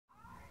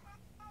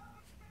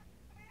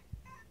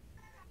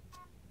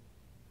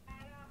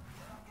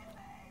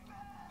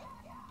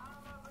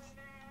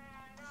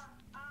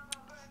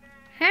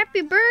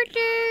happy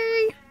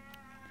birthday!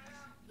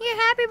 Yeah,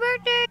 happy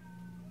birthday!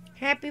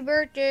 Happy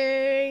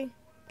birthday!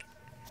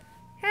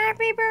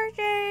 Happy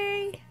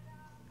birthday!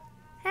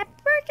 Happy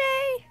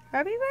birthday!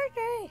 Happy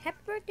birthday! Happy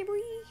birthday,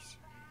 boys!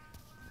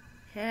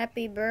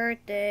 Happy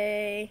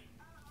birthday!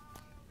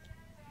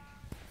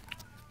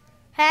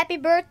 Happy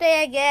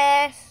birthday, I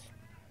guess.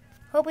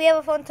 Hope you have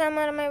a fun time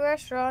out of my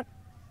restaurant.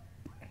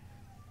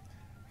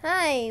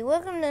 Hi,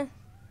 welcome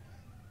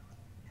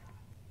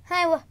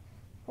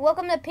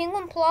to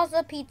Penguin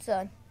Plaza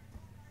Pizza.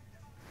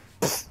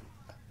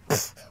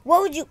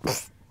 What would you?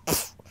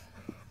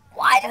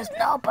 Why does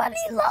nobody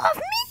love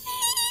me?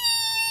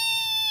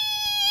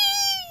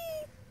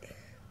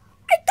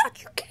 I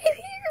thought you came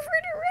here for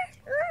the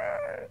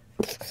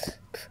restaurant.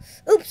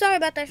 Oops, sorry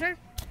about that, sir.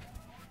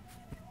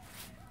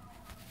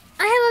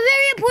 I have a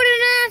very important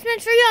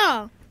announcement for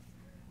y'all.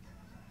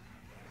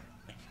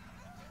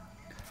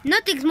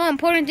 Nothing's more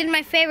important than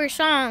my favorite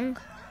song.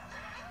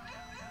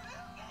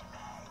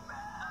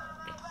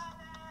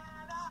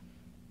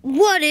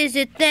 What is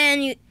it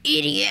then, you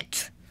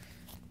idiot?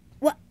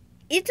 What?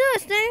 It's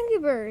us, the Angry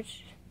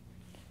Birds.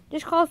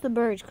 Just call us the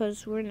birds,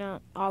 because we're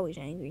not always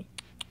angry.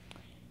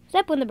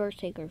 Except when the birds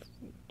take our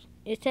fruit.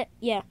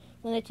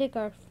 When they take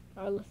our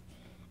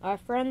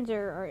friends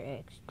or our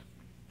eggs.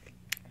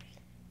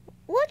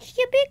 What's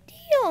your big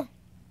deal?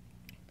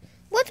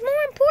 What's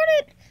more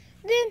important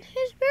than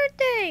his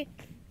birthday?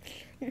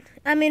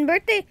 I mean,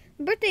 birthday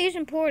is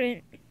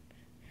important.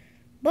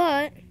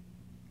 But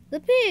the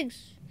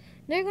pigs,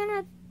 they're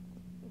gonna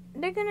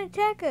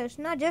attack us.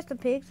 Not just the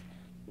pigs.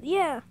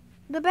 Yeah,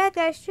 the bad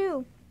guys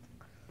too.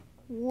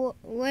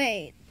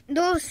 Wait,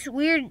 those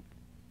weird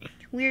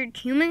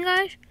human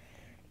guys?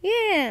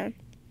 Yeah.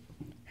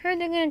 Heard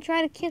they're gonna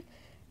try to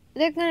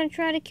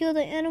kill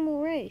the animal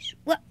race.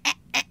 What?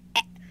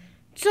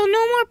 So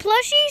no more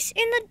plushies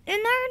in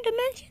our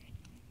dimension?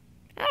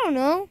 I don't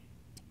know.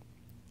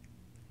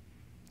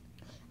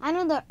 I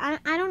don't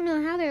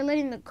know how they're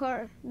letting the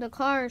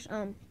cars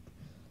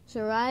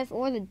survive,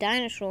 or the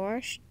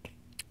dinosaurs,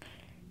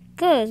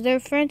 because they're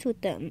friends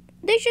with them.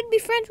 They should be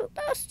friends with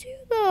us too,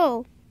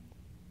 though.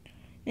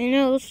 You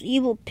know, those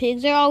evil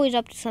pigs, they're always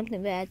up to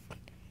something bad.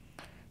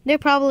 They're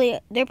probably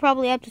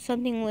up to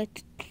something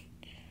with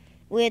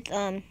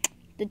the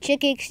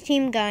Chick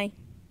Extreme guy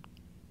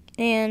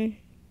and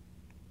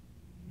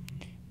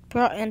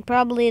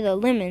probably the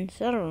lemons.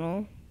 I don't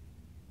know.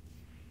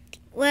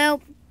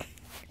 Well,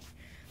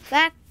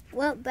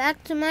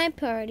 back to my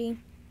party.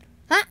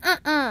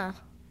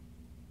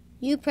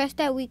 You press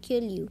that, we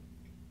kill you.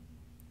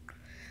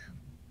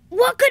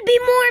 What could be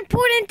more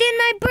important than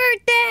my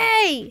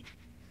birthday?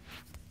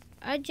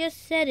 I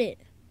just said it.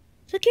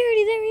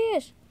 Security, there he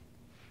is.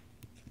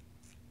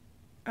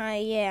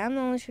 Yeah, I'm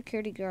the only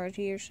security guard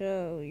here,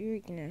 so you're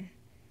gonna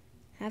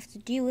have to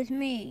deal with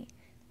me,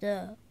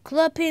 the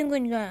Club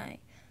Penguin guy.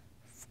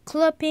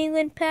 Club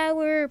Penguin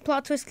power.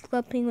 Plot twist,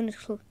 Club Penguin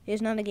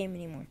is not a game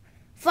anymore.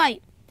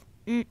 Fight!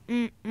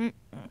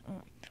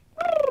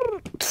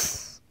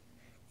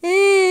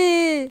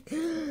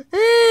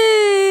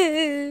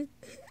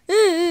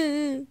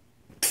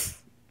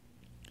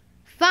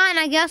 Fine,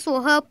 I guess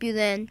we'll help you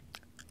then.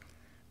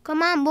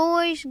 Come on,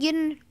 boys, get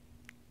in the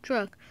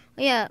truck.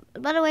 Oh, yeah,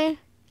 by the way,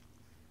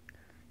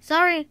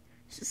 sorry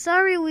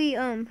we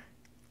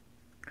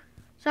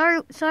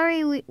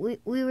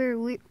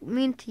were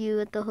mean to you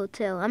at the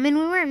hotel. I mean,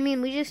 we weren't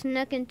mean, we just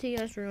snuck into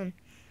your room.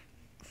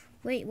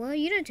 Wait, well,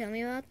 you didn't tell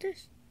me about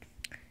this.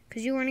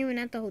 Because you weren't even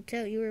at the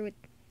hotel. You were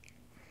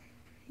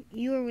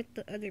with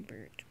the other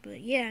birds.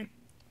 But yeah.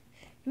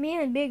 Me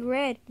and Big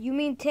Red. You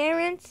mean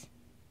Terrence?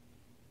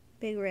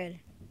 Big Red.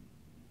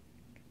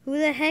 Who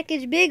the heck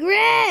is Big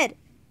Red?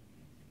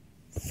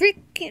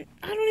 Freaking,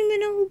 I don't even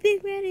know who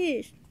Big Red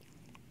is.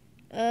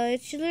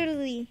 It's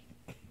literally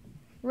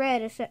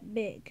red except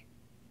big.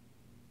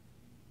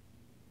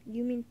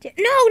 You mean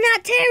no,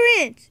 not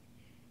Terrence!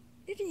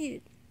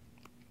 Idiot.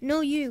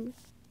 No, you.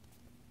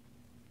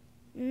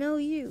 No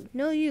you,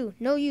 no you,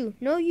 no you,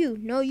 no you,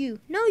 no you,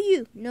 no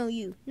you, no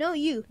you, no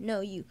you, no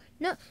you,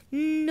 no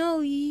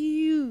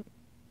you,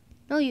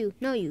 no you,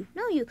 no you,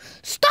 no you.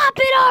 Stop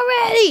it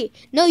already!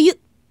 No you.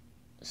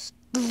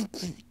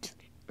 Stupid.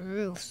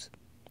 Else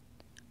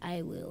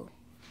I will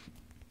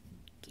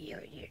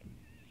kill you.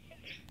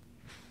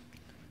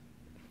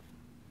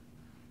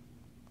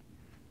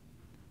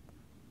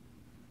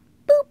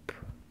 Boop.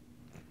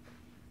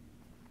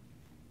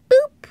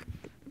 Boop.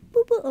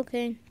 Boop. Boop.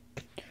 Okay.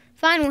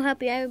 Fine, we'll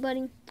help you,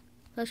 everybody.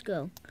 Let's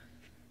go.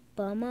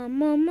 Come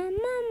on,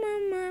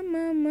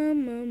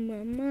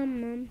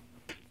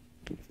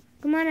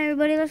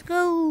 everybody, let's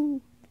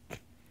go.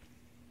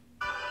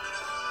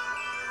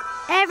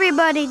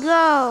 Everybody,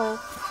 go.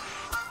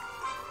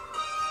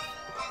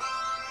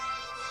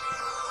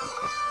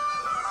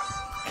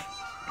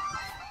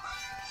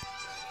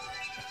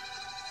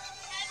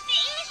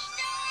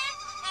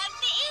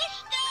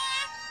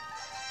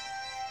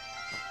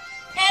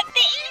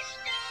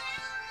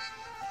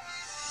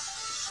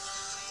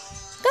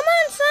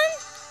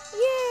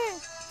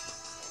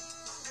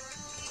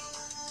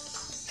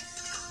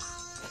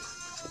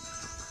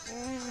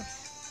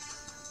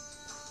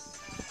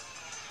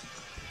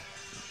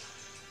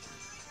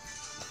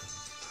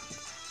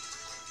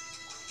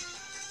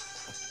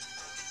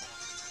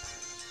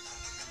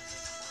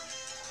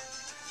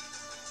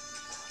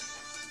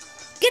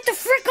 Get the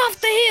frick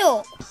off the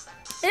hill!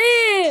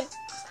 Eh.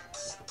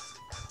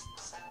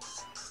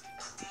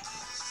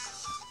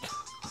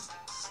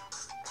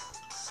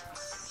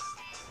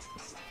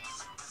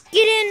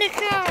 Get in the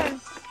car!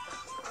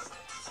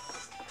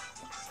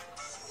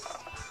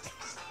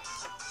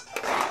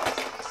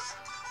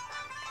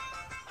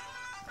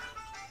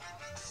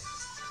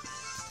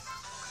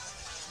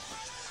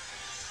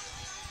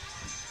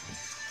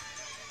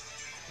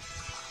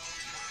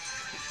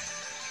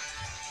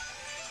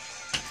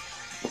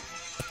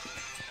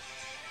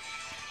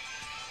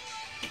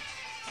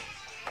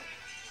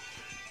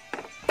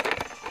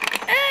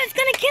 It's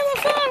gonna kill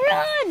us all!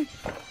 Run!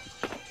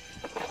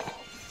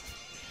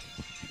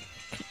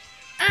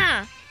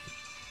 Ah!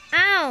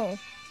 Ow!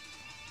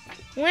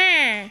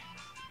 Wah!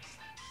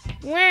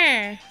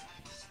 Wah!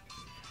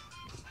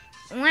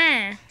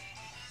 Wah!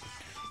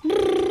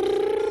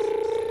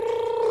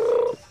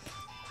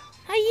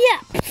 Hiya!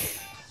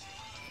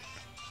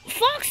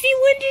 Foxy,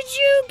 when did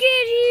you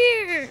get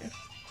here?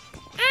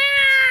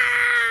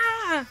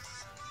 Ah!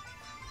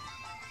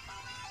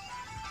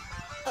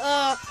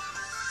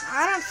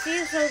 I don't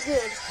feel so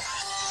good.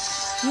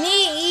 Me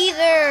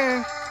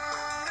either.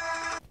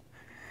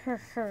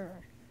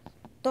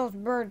 Those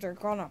birds are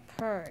gonna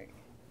pay.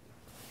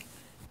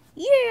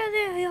 Yeah,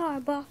 there they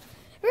are, boss.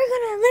 We're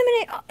gonna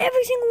eliminate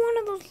every single one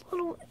of those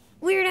little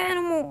weird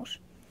animals.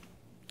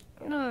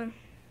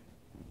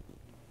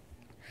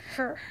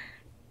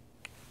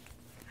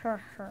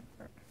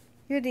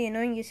 You're the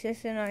annoying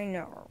assistant I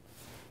know.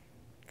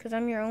 Because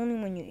I'm your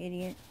only one, you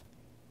idiot.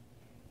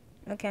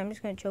 Okay, I'm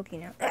just gonna choke you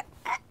now.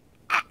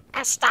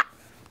 Stop.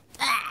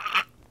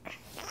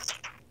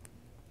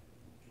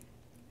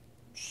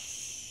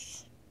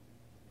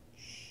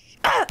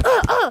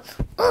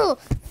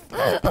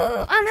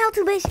 I'm how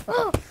to base.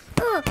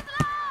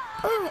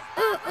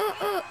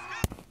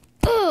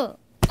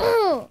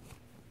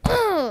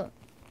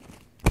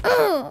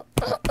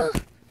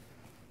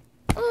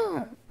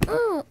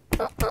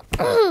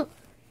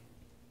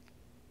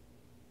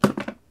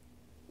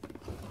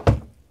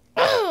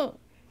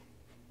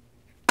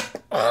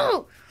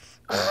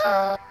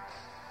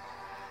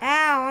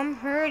 Ow, I'm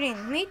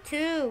hurting. Me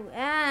too.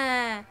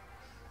 Ah.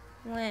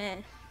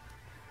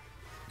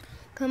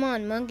 Come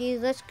on,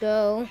 monkeys, let's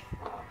go.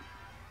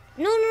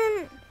 No.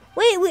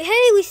 Wait,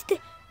 hey,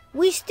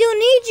 we still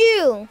need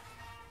you.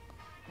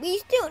 We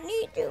still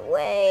need you.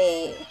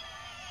 Wait.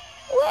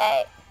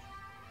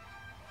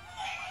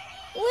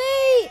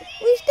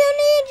 We still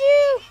need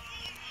you.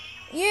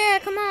 Yeah,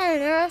 come on,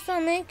 or else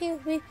I'll make you.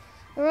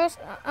 Or else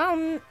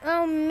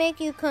I'll make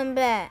you come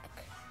back.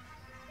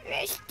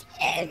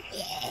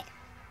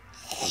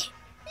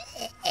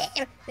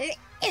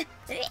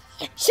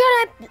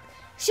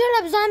 Shut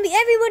up, zombie.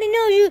 Everybody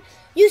knows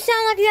you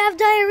sound like you have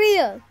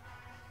diarrhea.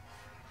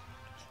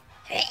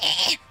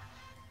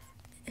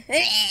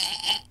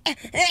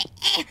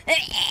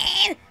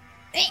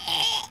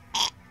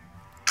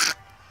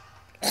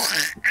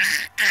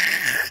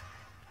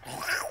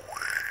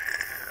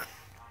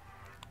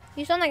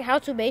 You sound like How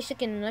to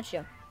Basic in a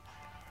nutshell.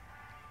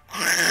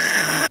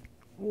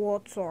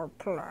 What's our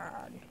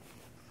plan?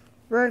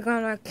 We're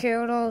gonna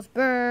kill those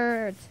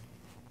birds.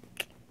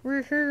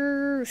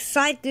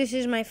 Psych, this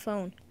is my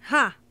phone.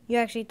 Ha! You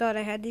actually thought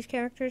I had these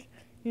characters?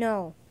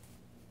 No.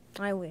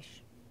 I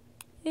wish.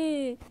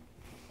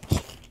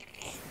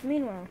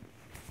 Meanwhile,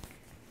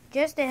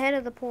 just ahead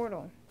of the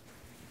portal.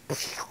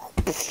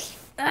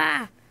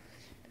 Ah!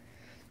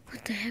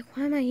 What the heck?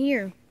 Why am I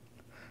here?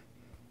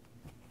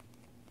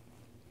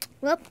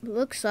 Well,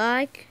 looks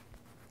like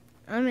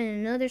I'm in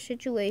another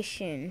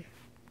situation.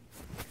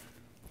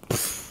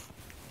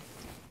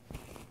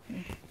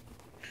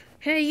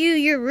 Hey,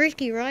 you're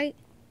risky, right?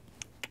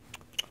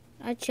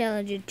 I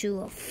challenge you to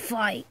a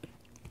fight.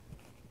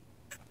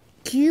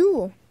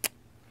 You?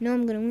 No,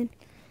 I'm gonna win.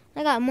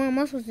 I got more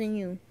muscles than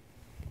you.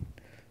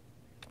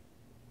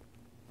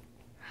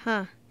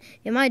 Ha.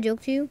 Am I a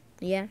joke to you?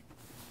 Yeah.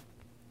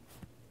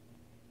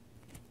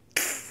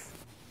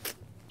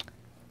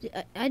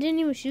 I didn't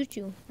even shoot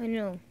you. I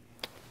know.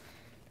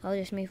 That was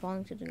just me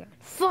falling to the ground.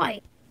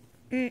 Fight!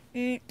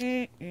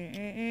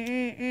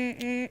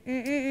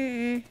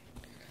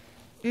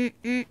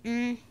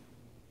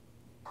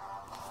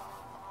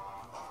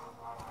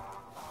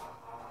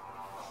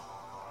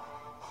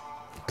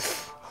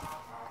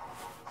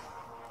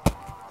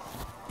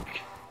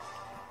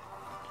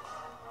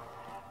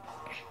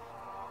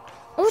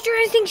 Ultra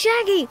Instinct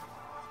Shaggy!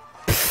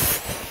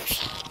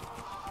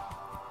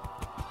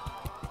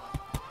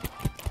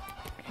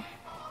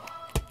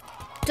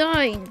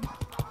 Dying.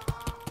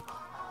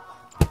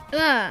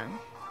 Ah.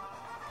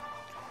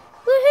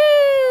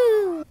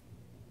 Woohoo!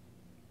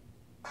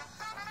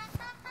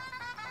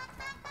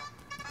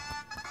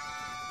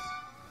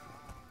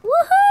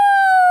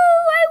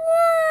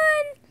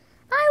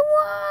 I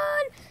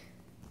won!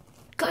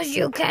 'Cause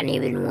you can't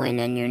even win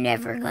and you're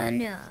never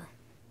gonna.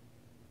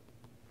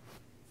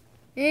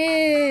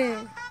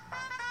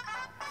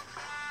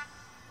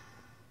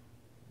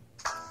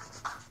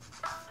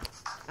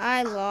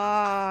 I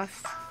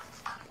lost.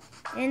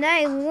 And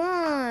I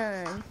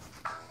won.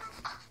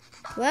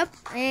 Well,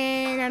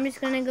 and I'm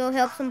just gonna go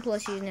help some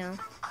plushies now.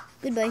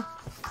 Goodbye.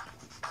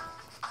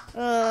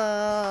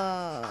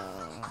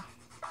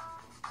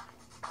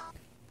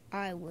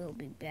 I will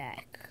be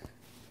back.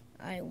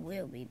 I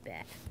will be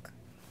back.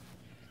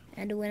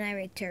 And when I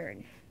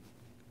return,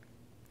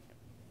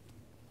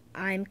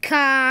 I'm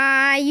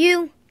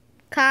Caillou.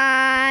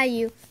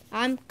 Caillou.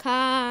 I'm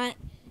Caillou.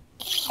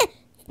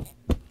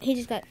 He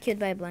just got killed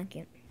by a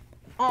blanket.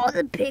 All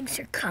the pigs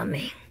are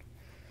coming.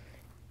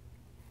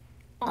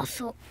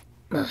 Also,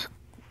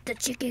 the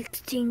chicken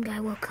extinct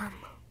guy will come.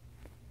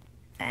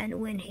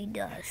 And when he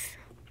does,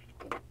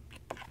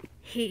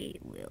 he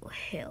will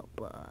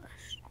help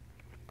us.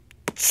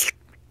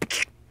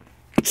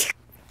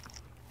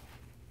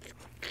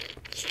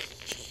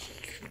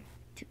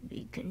 To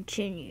be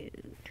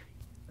continued.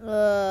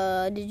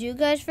 Did you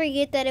guys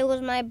forget that it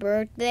was my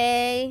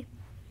birthday?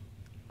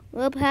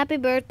 Well, happy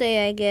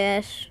birthday, I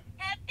guess.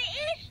 Happy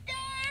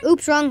Easter!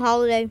 Oops, wrong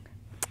holiday.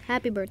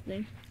 Happy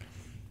birthday.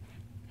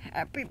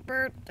 Happy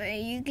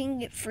birthday. You can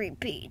get free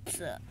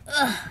pizza.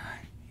 Ugh.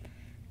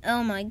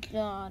 Oh my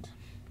god.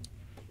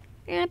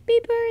 Happy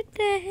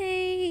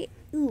birthday.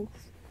 Oof.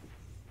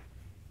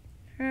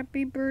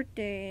 Happy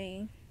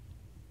birthday.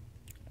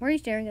 Why are you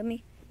staring at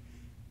me?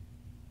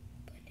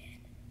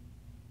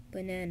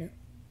 Banana.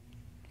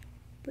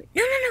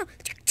 No.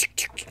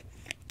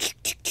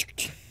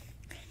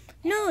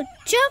 No,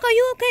 Chuck, are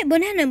you okay?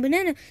 Banana.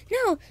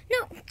 No.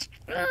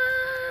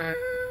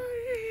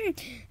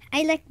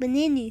 I like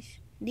bananas.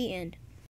 The end.